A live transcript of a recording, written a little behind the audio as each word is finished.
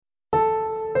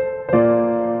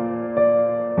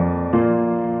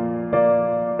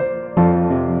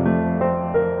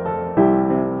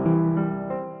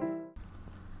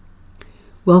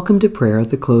Welcome to prayer at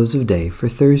the close of day for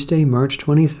Thursday, March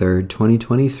 23rd,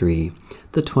 2023,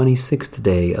 the 26th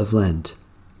day of Lent.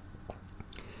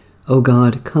 O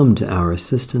God, come to our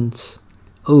assistance.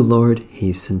 O Lord,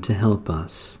 hasten to help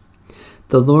us.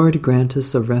 The Lord grant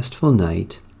us a restful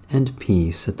night and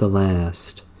peace at the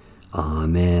last.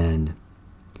 Amen.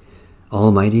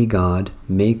 Almighty God,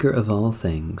 maker of all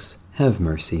things, have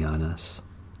mercy on us.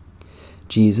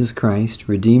 Jesus Christ,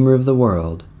 Redeemer of the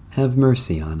world, have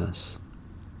mercy on us.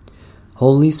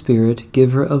 Holy Spirit,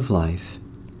 giver of life,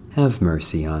 have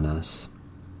mercy on us.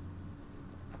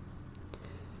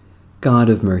 God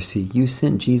of mercy, you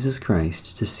sent Jesus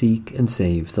Christ to seek and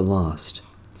save the lost.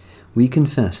 We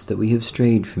confess that we have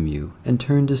strayed from you and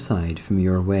turned aside from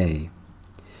your way.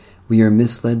 We are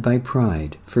misled by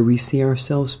pride, for we see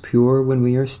ourselves pure when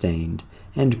we are stained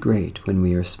and great when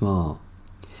we are small.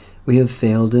 We have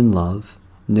failed in love,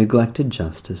 neglected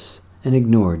justice, and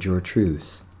ignored your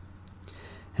truth.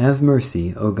 Have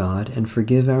mercy, O God, and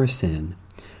forgive our sin.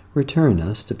 Return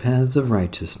us to paths of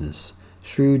righteousness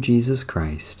through Jesus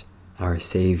Christ, our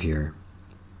Savior.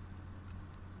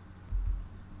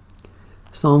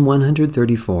 Psalm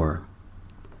 134.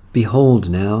 Behold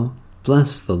now,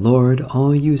 bless the Lord,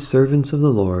 all you servants of the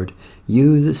Lord,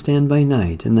 you that stand by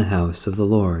night in the house of the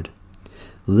Lord.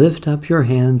 Lift up your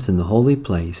hands in the holy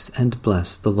place and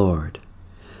bless the Lord.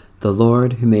 The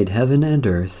Lord who made heaven and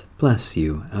earth bless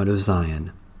you out of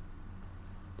Zion.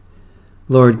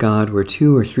 Lord God, where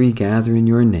 2 or 3 gather in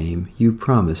your name, you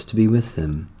promise to be with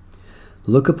them.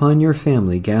 Look upon your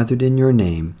family gathered in your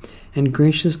name, and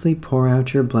graciously pour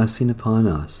out your blessing upon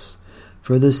us,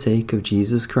 for the sake of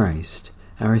Jesus Christ,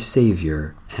 our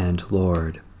Savior and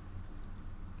Lord.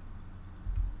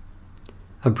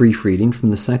 A brief reading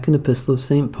from the second epistle of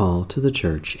St. Paul to the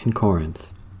church in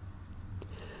Corinth.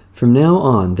 From now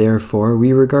on, therefore,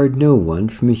 we regard no one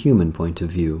from a human point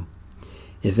of view.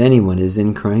 If anyone is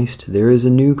in Christ, there is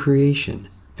a new creation.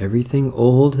 Everything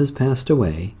old has passed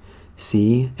away.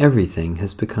 See, everything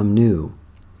has become new.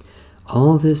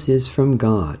 All this is from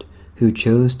God, who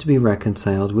chose to be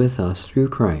reconciled with us through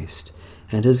Christ,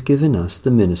 and has given us the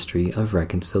ministry of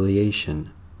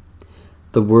reconciliation.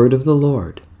 The word of the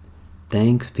Lord.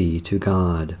 Thanks be to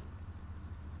God.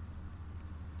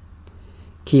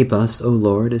 Keep us, O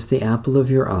Lord, as the apple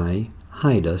of your eye.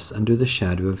 Hide us under the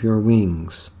shadow of your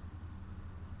wings.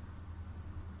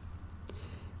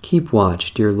 Keep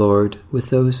watch, dear Lord, with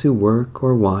those who work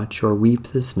or watch or weep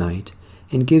this night,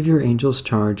 and give your angels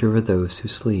charge over those who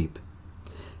sleep.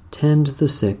 Tend the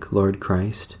sick, Lord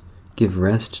Christ. Give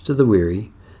rest to the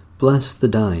weary. Bless the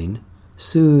dying.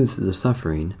 Soothe the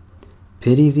suffering.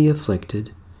 Pity the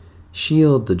afflicted.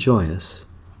 Shield the joyous.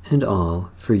 And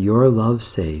all for your love's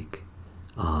sake.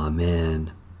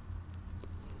 Amen.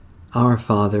 Our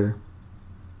Father,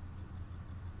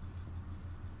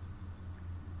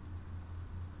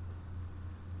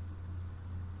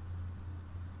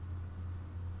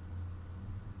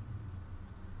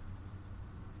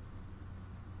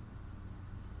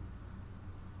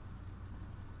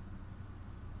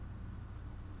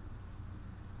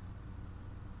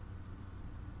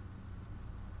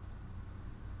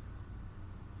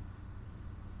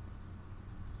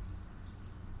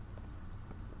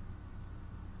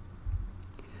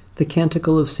 the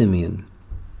Canticle of Simeon.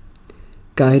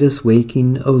 Guide us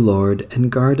waking, O Lord,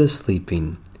 and guard us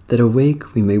sleeping, that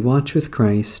awake we may watch with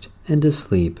Christ, and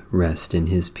asleep rest in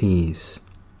his peace.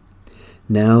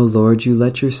 Now, Lord, you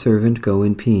let your servant go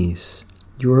in peace.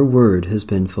 Your word has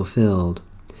been fulfilled.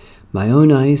 My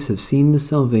own eyes have seen the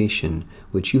salvation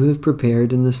which you have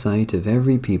prepared in the sight of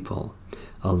every people,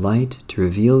 a light to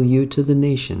reveal you to the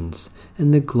nations,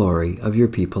 and the glory of your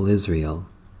people Israel.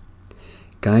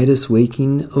 Guide us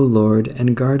waking, O Lord,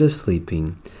 and guard us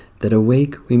sleeping, that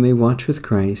awake we may watch with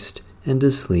Christ, and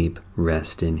asleep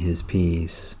rest in his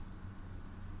peace.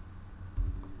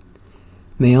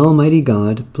 May Almighty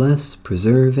God bless,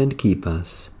 preserve, and keep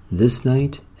us, this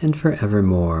night and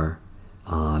forevermore.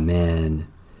 Amen.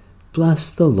 Bless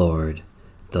the Lord.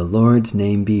 The Lord's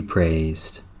name be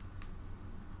praised.